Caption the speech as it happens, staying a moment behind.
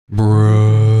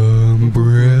Bruh,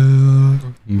 bruh,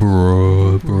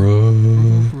 bruh, bruh,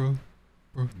 bruh,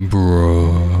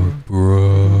 bruh,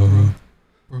 bruh,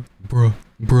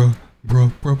 bruh,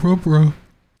 bruh, bruh, bruh,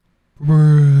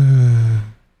 bruh.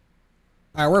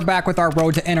 All right, we're back with our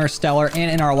road to Interstellar,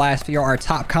 and in our last video, our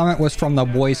top comment was from the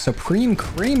boy Supreme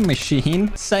Cream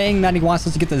Machine, saying that he wants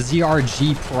us to get the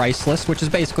ZRG Priceless, which is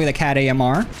basically the CAD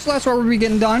AMR. So that's what we'll be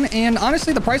getting done, and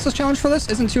honestly, the Priceless challenge for this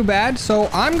isn't too bad, so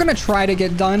I'm gonna try to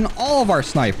get done all of our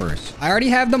snipers. I already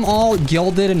have them all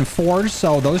gilded and forged,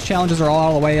 so those challenges are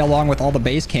all the way along with all the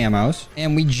base camos,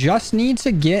 and we just need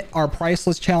to get our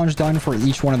Priceless challenge done for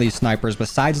each one of these snipers,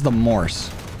 besides the Morse.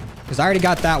 Because I already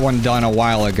got that one done a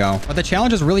while ago. But the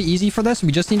challenge is really easy for this.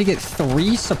 We just need to get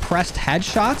 3 suppressed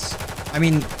headshots. I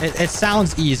mean, it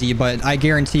sounds easy, but I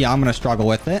guarantee I'm going to struggle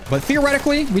with it. But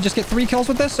theoretically, we just get 3 kills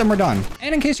with this and we're done.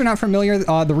 And in case you're not familiar,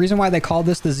 the reason why they call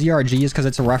this the ZRG is because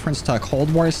it's a reference to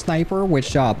Cold War Sniper,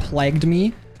 which plagued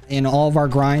me in all of our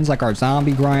grinds, like our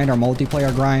zombie grind, our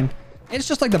multiplayer grind. It's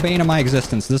just like the bane of my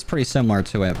existence. This is pretty similar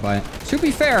to it, but to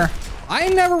be fair, I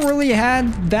never really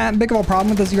had that big of a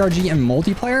problem with the ZRG in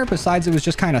multiplayer, besides it was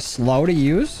just kind of slow to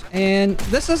use. And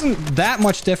this isn't that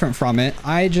much different from it.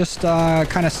 I just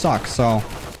kind of suck, so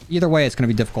either way, it's going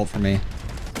to be difficult for me.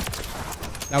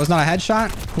 That was not a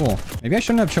headshot? Cool. Maybe I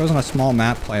shouldn't have chosen a small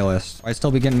map playlist. I'd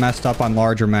still be getting messed up on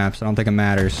larger maps. I don't think it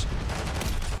matters.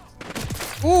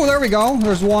 Ooh, there we go.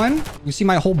 There's one. You see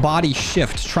my whole body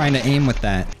shift trying to aim with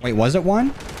that. Wait, was it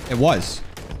one? It was.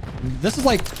 This is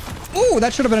like... Ooh,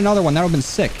 that should have been another one. That would have been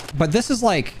sick. But this is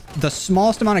like the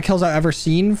smallest amount of kills I've ever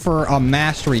seen for a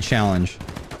mastery challenge.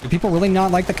 Do people really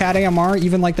not like the CAD AMR?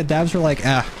 Even like the devs are like,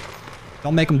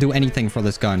 don't make them do anything for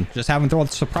this gun. Just have them throw a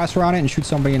suppressor on it and shoot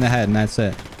somebody in the head, and that's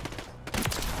it.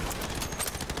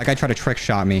 That guy tried to trick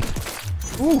shot me.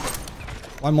 Ooh.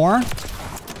 One more.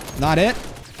 Not it.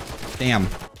 Damn.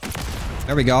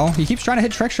 There we go. He keeps trying to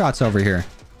hit trick shots over here.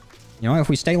 You know, if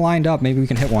we stay lined up, maybe we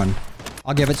can hit one.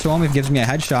 I'll give it to him if he gives me a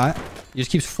headshot. He just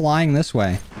keeps flying this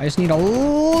way. I just need a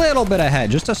little bit of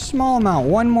head. Just a small amount.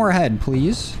 One more head,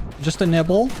 please. Just a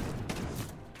nibble.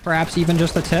 Perhaps even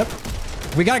just a tip.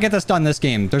 We gotta get this done this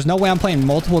game. There's no way I'm playing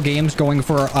multiple games going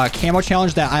for a camo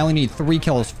challenge that I only need 3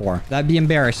 kills for. That'd be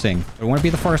embarrassing. It wouldn't be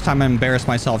the first time I embarrass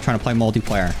myself trying to play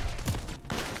multiplayer.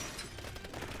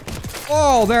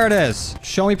 Oh, there it is.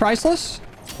 Show me Priceless.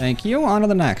 Thank you. On to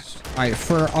the next. All right,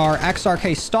 for our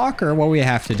XRK Stalker, what do we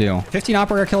have to do? 15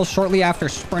 operator kills shortly after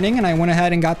sprinting, and I went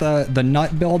ahead and got the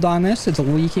nut build on this. It's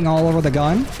leaking all over the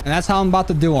gun, and that's how I'm about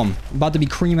to do them. I'm about to be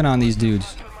creaming on these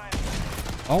dudes.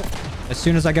 Oh, as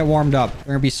soon as I get warmed up, they're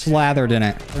gonna be slathered in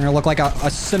it. They're gonna look like a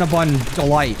Cinnabon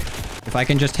delight. If I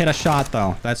can just hit a shot,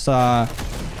 though. That's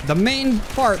the main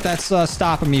part that's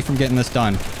stopping me from getting this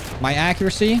done. My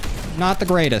accuracy, not the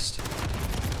greatest.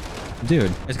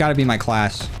 Dude, it's got to be my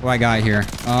class. What do I got here?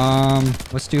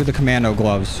 Let's do the commando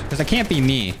gloves. Because it can't be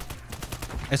me.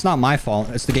 It's not my fault.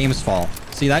 It's the game's fault.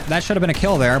 See, that should have been a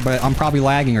kill there, but I'm probably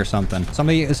lagging or something.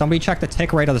 Somebody check the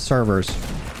tick rate of the servers.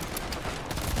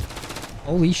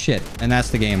 Holy shit. And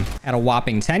that's the game. Had a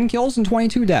whopping 10 kills and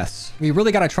 22 deaths. We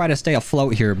really got to try to stay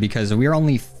afloat here because we're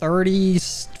only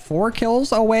 34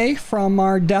 kills away from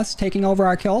our deaths taking over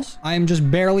our kills. I am just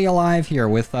barely alive here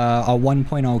with a 1.0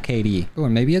 KD. Oh,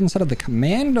 and maybe instead of the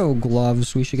commando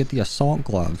gloves, we should get the assault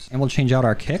gloves. And we'll change out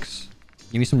our kicks.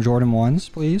 Give me some Jordan 1s,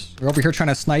 please. We're over here trying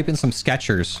to snipe in some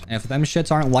Skechers. And if them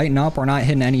shits aren't lighting up, we're not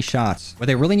hitting any shots. What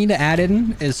they really need to add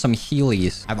in is some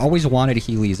Heelys. I've always wanted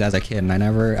Heelys as a kid, and I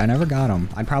never got them.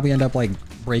 I'd probably end up, like,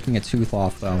 breaking a tooth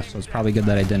off, though. So it's probably good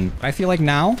that I didn't. But I feel like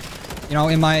now, you know,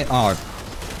 in my... Oh,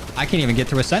 I can't even get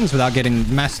through a sentence without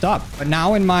getting messed up. But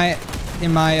now in my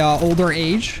older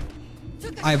age,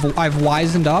 I've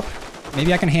wisened up.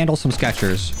 Maybe I can handle some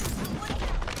Skechers.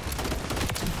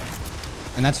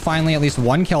 And that's finally at least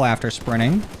 1 kill after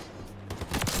sprinting.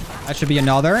 That should be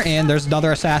another. And there's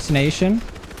another assassination.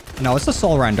 No, it's the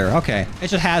soul render. Okay. It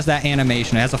just has that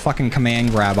animation. It has a fucking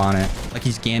command grab on it. Like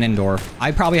he's Ganondorf.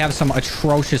 I probably have some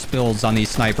atrocious builds on these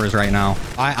snipers right now.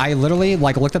 I literally,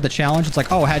 like, looked at the challenge. It's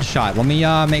like, oh, headshot. Let me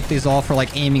make these all for,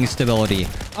 like, aiming stability.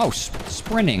 Oh,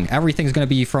 sprinting. Everything's going to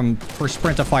be for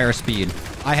sprint to fire speed.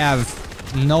 I have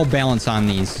no balance on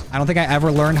these. I don't think I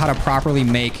ever learned how to properly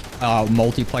make a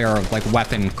multiplayer, like,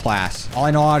 weapon class. All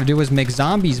I know how to do is make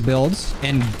zombies builds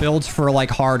and builds for, like,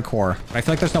 hardcore. But I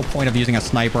feel like there's no point of using a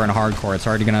sniper in hardcore. It's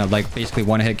already gonna, like, basically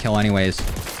one-hit kill anyways.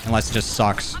 Unless it just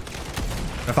sucks.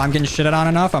 But if I'm getting shitted on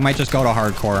enough, I might just go to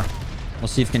hardcore. We'll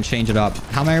see if we can change it up.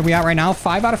 How many are we at right now?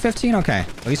 5 out of 15? Okay.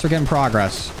 At least we're getting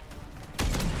progress.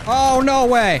 Oh, no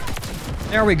way.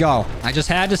 There we go. I just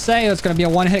had to say it's gonna be a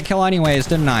one-hit kill anyways,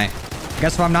 didn't I? I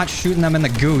guess if I'm not shooting them in the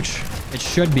gooch, It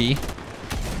should be.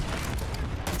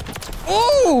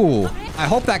 Oh! I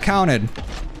hope that counted.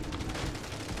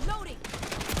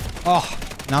 Oh,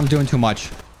 now I'm doing too much.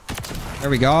 There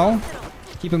we go.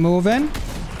 Keep it moving.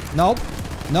 Nope.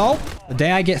 Nope. The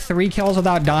day I get 3 kills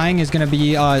without dying is going to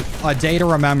be a day to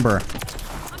remember.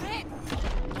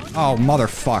 Oh,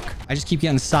 motherfuck. I just keep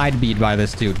getting side-beat by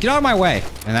this dude. Get out of my way.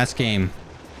 And that's game.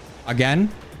 Again,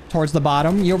 towards the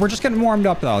bottom. We're just getting warmed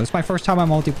up, though. This is my first time on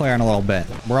multiplayer in a little bit.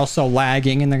 We're also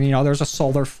lagging, and then, there's a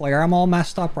solar flare. I'm all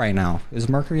messed up right now. Is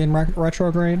Mercury in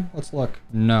retrograde? Let's look.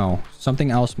 No.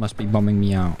 Something else must be bumming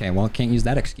me out. Okay, well, can't use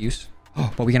that excuse.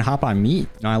 Oh, but we can hop on meat.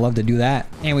 I love to do that.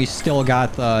 And we still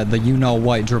got the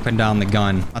you-know-what dripping down the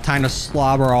gun. I'm trying to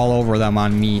slobber all over them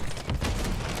on meat.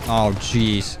 Oh,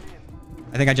 jeez.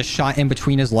 I think I just shot in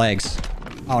between his legs.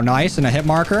 Oh, nice. And a hit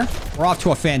marker. We're off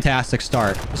to a fantastic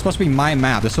start. This is supposed to be my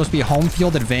map. This is supposed to be home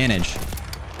field advantage.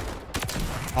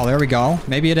 Oh, there we go.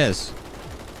 Maybe it is.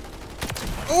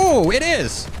 Oh, it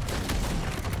is.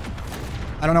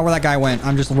 I don't know where that guy went.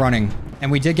 I'm just running. And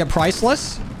we did get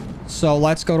Priceless. So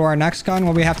let's go to our next gun.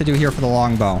 What do we have to do here for the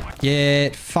longbow?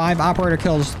 Get 5 operator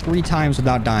kills 3 times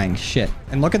without dying. Shit.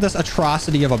 And look at this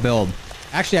atrocity of a build.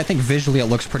 Actually, I think visually it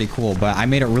looks pretty cool, but I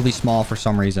made it really small for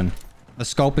some reason. The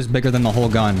scope is bigger than the whole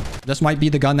gun. This might be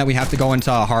the gun that we have to go into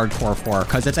hardcore for,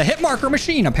 because it's a hit marker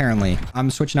machine, apparently.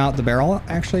 I'm switching out the barrel,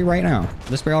 actually, right now.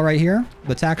 This barrel right here,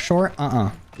 the tack short,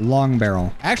 long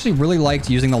barrel. I actually really liked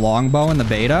using the longbow in the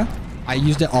beta. I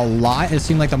used it a lot. It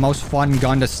seemed like the most fun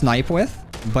gun to snipe with,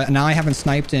 but now I haven't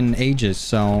sniped in ages,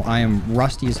 so I am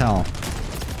rusty as hell.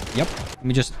 Yep. Let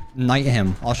me just knight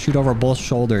him. I'll shoot over both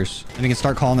shoulders. And we can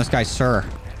start calling this guy sir.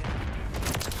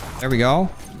 There we go.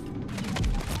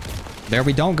 There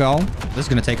we don't go. This is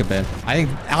going to take a bit. I think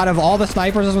out of all the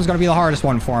snipers, this one's going to be the hardest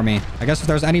one for me. I guess if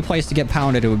there's any place to get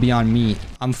pounded, it would be on meat.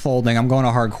 I'm folding. I'm going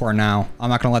to hardcore now. I'm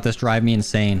not going to let this drive me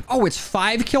insane. Oh, it's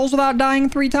 5 kills without dying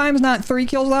 3 times, not 3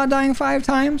 kills without dying 5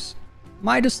 times?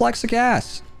 My dyslexic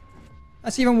ass.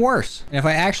 That's even worse. And if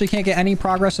I actually can't get any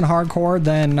progress in hardcore,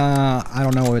 then I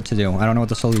don't know what to do. I don't know what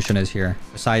the solution is here.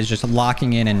 Besides just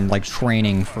locking in and like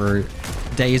training for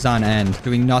days on end.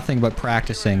 Doing nothing but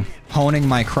practicing. Honing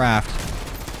my craft.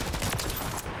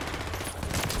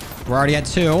 We're already at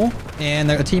 2.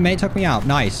 And a teammate took me out.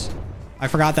 Nice. I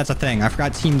forgot that's a thing. I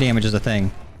forgot team damage is a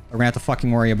thing. We're gonna have to fucking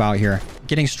worry about here.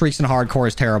 Getting streaks in hardcore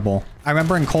is terrible. I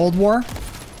remember in Cold War,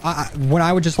 when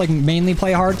I would just like mainly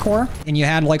play hardcore and you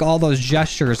had like all those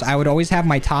gestures, I would always have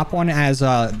my top one as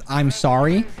I'm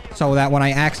sorry, so that when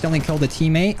I accidentally killed a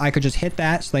teammate, I could just hit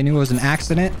that so they knew it was an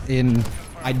accident and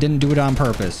I didn't do it on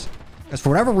purpose. Because for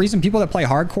whatever reason, people that play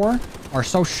hardcore are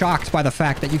so shocked by the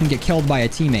fact that you can get killed by a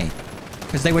teammate.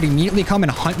 Because they would immediately come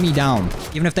and hunt me down.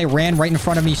 Even if they ran right in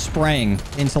front of me spraying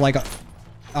into like, I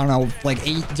don't know, like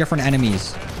 8 different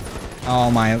enemies.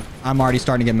 Oh my, I'm already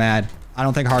starting to get mad. I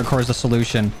don't think hardcore is the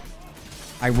solution.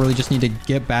 I really just need to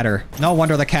get better. No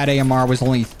wonder the Cat AMR was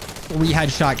only 3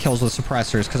 headshot kills with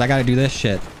suppressors, because I got to do this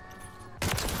shit.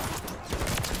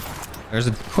 There's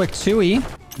a quick 2E.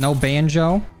 No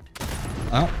banjo.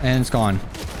 Oh, and it's gone.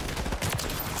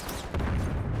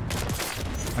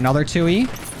 Another 2E.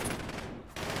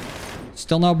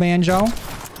 Still no banjo.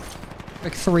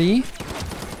 Quick 3.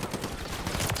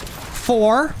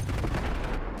 4.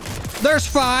 There's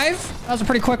 5. That was a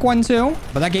pretty quick one, too.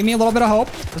 But that gave me a little bit of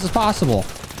hope. This is possible.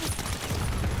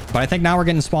 But I think now we're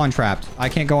getting spawn trapped. I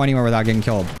can't go anywhere without getting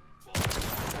killed.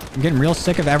 I'm getting real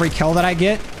sick of every kill that I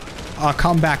get. A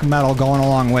comeback medal going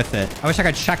along with it. I wish I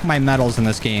could check my medals in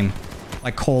this game.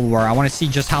 Like Cold War. I want to see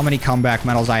just how many comeback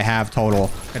medals I have total.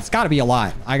 It's got to be a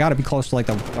lot. I got to be close to like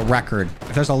the record.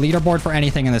 If there's a leaderboard for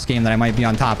anything in this game that I might be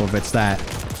on top of, it's that.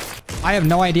 I have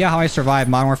no idea how I survived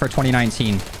Modern Warfare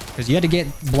 2019. Because you had to get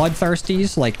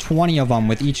bloodthirsties, like 20 of them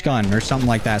with each gun or something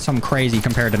like that. Something crazy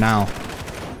compared to now.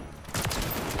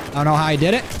 I don't know how I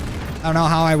did it. I don't know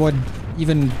how I would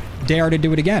even dare to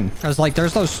do it again. Because like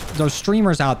there's those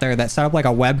streamers out there that set up like a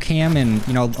webcam and,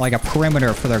 you know, like a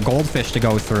perimeter for their goldfish to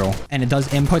go through. And it does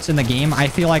inputs in the game. I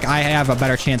feel like I have a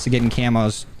better chance of getting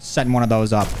camos setting one of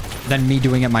those up than me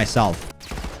doing it myself.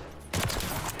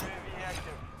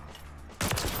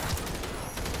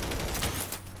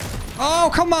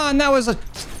 Oh, come on. That was a...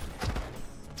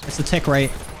 It's the tick rate.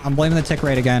 I'm blaming the tick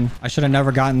rate again. I should have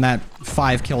never gotten that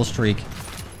 5 kill streak.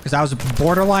 Because I was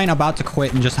borderline about to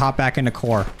quit and just hop back into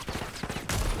core.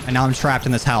 And now I'm trapped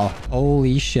in this hell.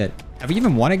 Holy shit. Have we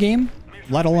even won a game?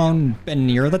 Let alone been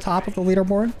near the top of the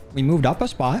leaderboard? We moved up a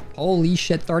spot. Holy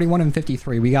shit. 31 and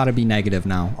 53. We got to be negative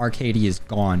now. Our KD is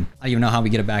gone. I don't even know how we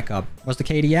get it back up. What's the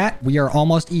KD at? We are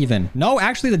almost even. No,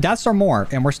 actually the deaths are more.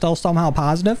 And we're still somehow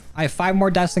positive. I have 5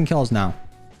 more deaths than kills now.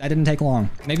 That didn't take long.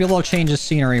 Maybe a little change of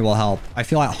scenery will help. I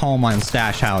feel at home on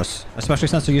Stash House, especially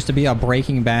since there used to be a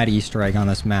Breaking Bad Easter egg on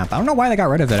this map. I don't know why they got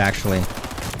rid of it, actually.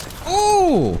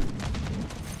 Oh!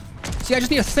 See, I just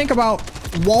need to think about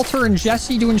Walter and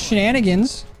Jesse doing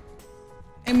shenanigans.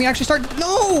 And we actually start...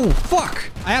 No! Fuck!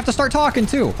 I have to start talking,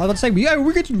 too. I was about to say, yeah,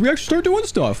 we actually start doing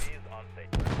stuff.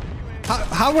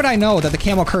 How would I know that the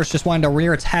camel curse just wanted to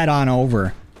rear its head on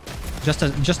over?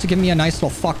 Just to give me a nice little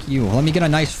fuck you. Let me get a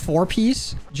nice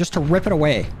 4-piece just to rip it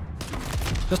away.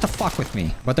 Just to fuck with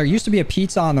me. But there used to be a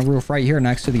pizza on the roof right here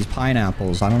next to these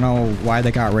pineapples. I don't know why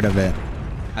they got rid of it.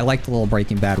 I like the little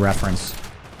Breaking Bad reference.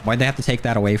 Why'd they have to take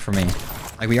that away from me?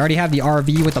 Like, we already have the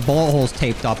RV with the bullet holes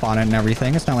taped up on it and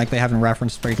everything. It's not like they haven't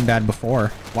referenced Breaking Bad before.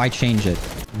 Why change it?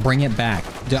 Bring it back.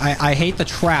 I hate the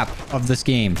trap of this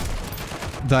game.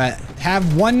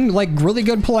 Have one, like, really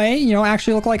good play, you know,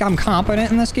 actually look like I'm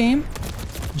competent in this game,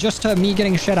 just to me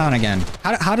getting shit on again.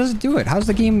 How does it do it? How does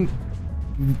the game,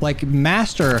 like,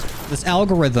 master this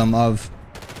algorithm of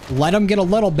let them get a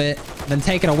little bit, then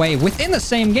take it away within the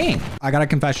same game? I got a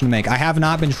confession to make. I have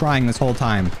not been trying this whole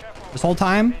time. This whole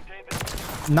time,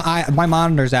 no, my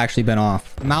monitor's actually been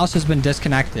off. The mouse has been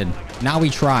disconnected. Now we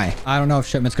try. I don't know if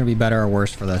shipment's gonna be better or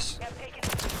worse for this.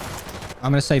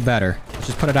 I'm gonna say better. Let's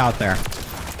just put it out there.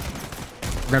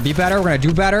 We're gonna be better. We're gonna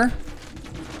do better.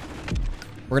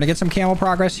 We're gonna get some camo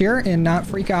progress here and not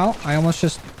freak out. I almost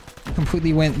just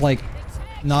completely went, like,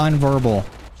 non-verbal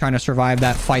trying to survive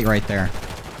that fight right there.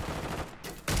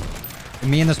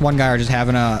 And me and this one guy are just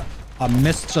having a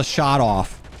missed a shot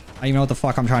off. I don't even know what the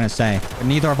fuck I'm trying to say. But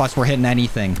neither of us were hitting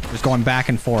anything. Just going back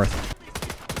and forth.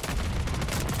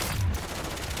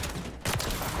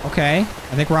 Okay.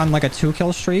 I think we're on, like, a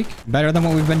 2-kill streak. Better than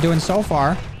what we've been doing so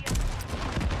far.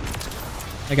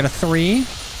 I get a 3.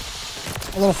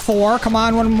 A little 4. Come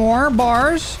on, one more.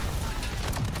 Bars.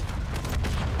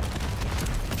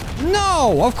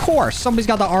 No! Of course. Somebody's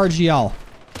got the RGL.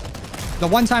 The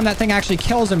one time that thing actually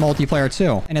kills in multiplayer,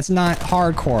 too. And it's not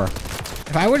hardcore.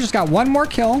 If I would've just got one more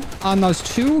kill on those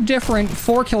 2 different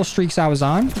 4-kill streaks I was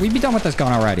on, we'd be done with this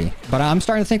gun already. But I'm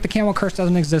starting to think the camel curse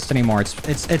doesn't exist anymore.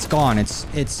 It's gone.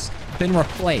 It's been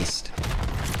replaced.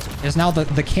 Is now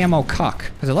the camo cuck.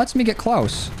 Because it lets me get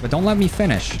close, but don't let me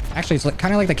finish. Actually, it's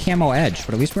kind of like the camo edge,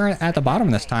 but at least we're at the bottom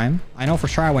this time. I know for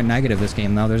sure I went negative this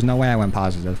game, though. There's no way I went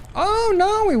positive. Oh,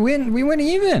 no, we went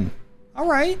even. All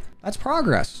right, that's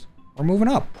progress. We're moving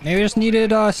up. Maybe we just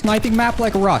needed a sniping map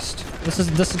like Rust. This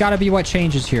has got to be what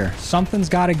changes here. Something's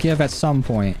got to give at some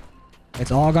point.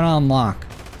 It's all going to unlock.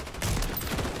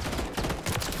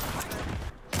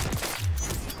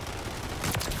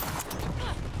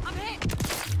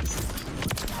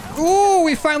 Ooh,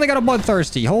 we finally got a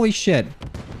bloodthirsty. Holy shit.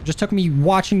 Just took me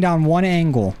watching down one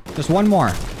angle. Just one more.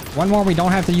 One more. We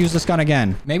don't have to use this gun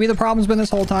again. Maybe the problem's been this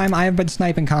whole time. I have been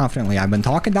sniping confidently. I've been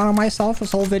talking down on myself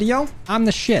this whole video. I'm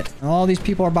the shit. And all these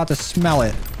people are about to smell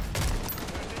it.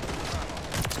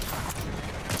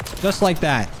 Just like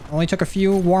that. Only took a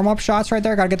few warm-up shots right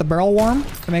there. Gotta get the barrel warm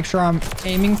to make sure I'm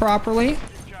aiming properly.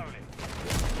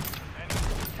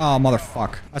 Oh,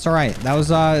 motherfuck. That's all right. That was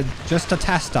just to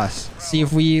test us. See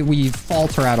if we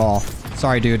falter at all.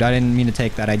 Sorry, dude. I didn't mean to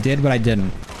take that. I did, but I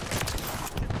didn't.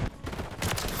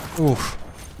 Oof.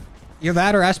 Either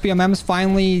that or SBMM's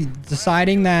finally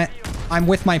deciding that I'm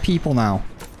with my people now.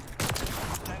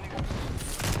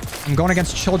 I'm going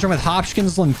against children with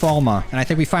Hodgkin's lymphoma, and I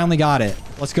think we finally got it.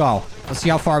 Let's go. Let's see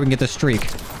how far we can get this streak.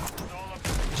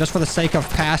 Just for the sake of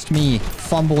past me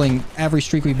fumbling every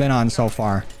streak we've been on so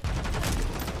far.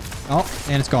 Oh,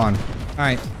 and it's gone. All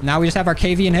right, now we just have our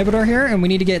KV inhibitor here, and we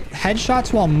need to get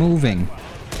headshots while moving.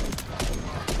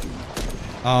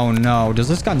 Oh, no. Does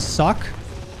this gun suck?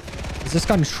 Is this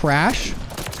gun trash?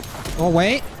 Oh,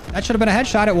 wait. That should have been a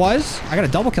headshot. It was. I got a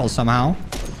double kill somehow.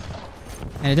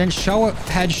 And it didn't show a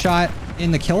headshot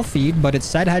in the kill feed, but it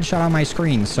said headshot on my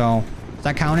screen, so... Is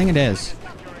that counting? It is.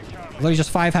 Literally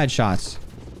just 5 headshots.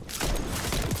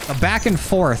 The back and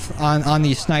forth on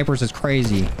these snipers is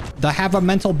crazy. They have a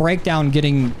mental breakdown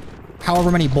getting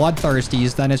however many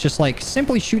bloodthirsties, then it's just like,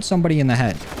 simply shoot somebody in the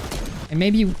head. And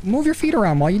maybe move your feet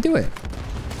around while you do it.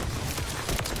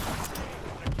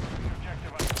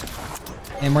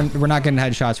 And we're not getting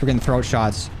headshots, we're getting throat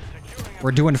shots.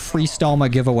 We're doing free stoma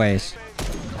giveaways.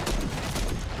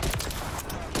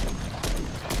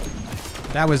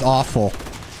 That was awful.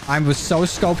 I was so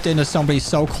scoped into somebody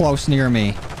so close near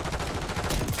me.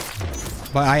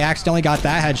 But I accidentally got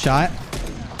that headshot.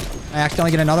 I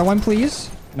accidentally get another one, please?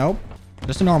 Nope.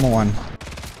 Just a normal one.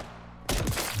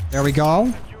 There we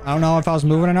go. I don't know if I was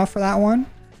moving enough for that one.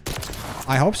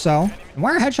 I hope so. And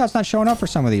why are headshots not showing up for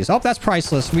some of these? Oh, that's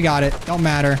priceless. We got it. Don't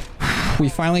matter. We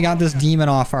finally got this demon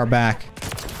off our back.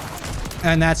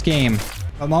 And that's game.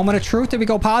 A moment of truth. Did we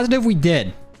go positive? We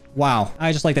did. Wow.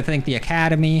 I just like to thank the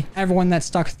Academy, everyone that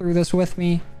stuck through this with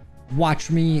me, watch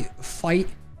me fight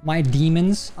my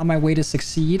demons on my way to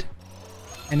succeed.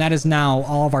 And that is now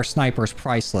all of our Snipers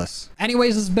Priceless.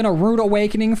 Anyways, this has been a rude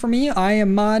awakening for me. I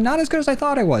am not as good as I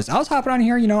thought I was. I was hopping on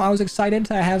here, you know, I was excited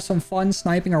to have some fun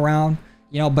sniping around.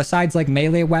 You know, besides like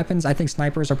melee weapons, I think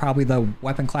snipers are probably the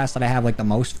weapon class that I have like the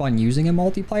most fun using in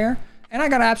multiplayer. And I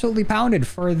got absolutely pounded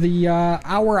for the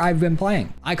hour I've been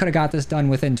playing. I could have got this done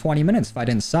within 20 minutes if I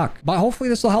didn't suck. But hopefully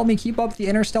this will help me keep up the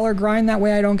interstellar grind. That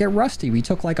way I don't get rusty. We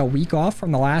took like a week off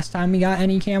from the last time we got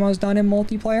any camos done in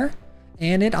multiplayer.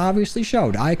 And it obviously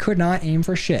showed. I could not aim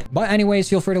for shit. But anyways,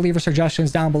 feel free to leave your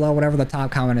suggestions down below. Whatever the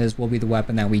top comment is will be the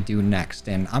weapon that we do next.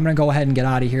 And I'm going to go ahead and get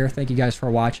out of here. Thank you guys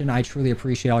for watching. I truly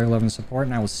appreciate all your love and support.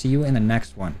 And I will see you in the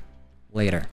next one. Later.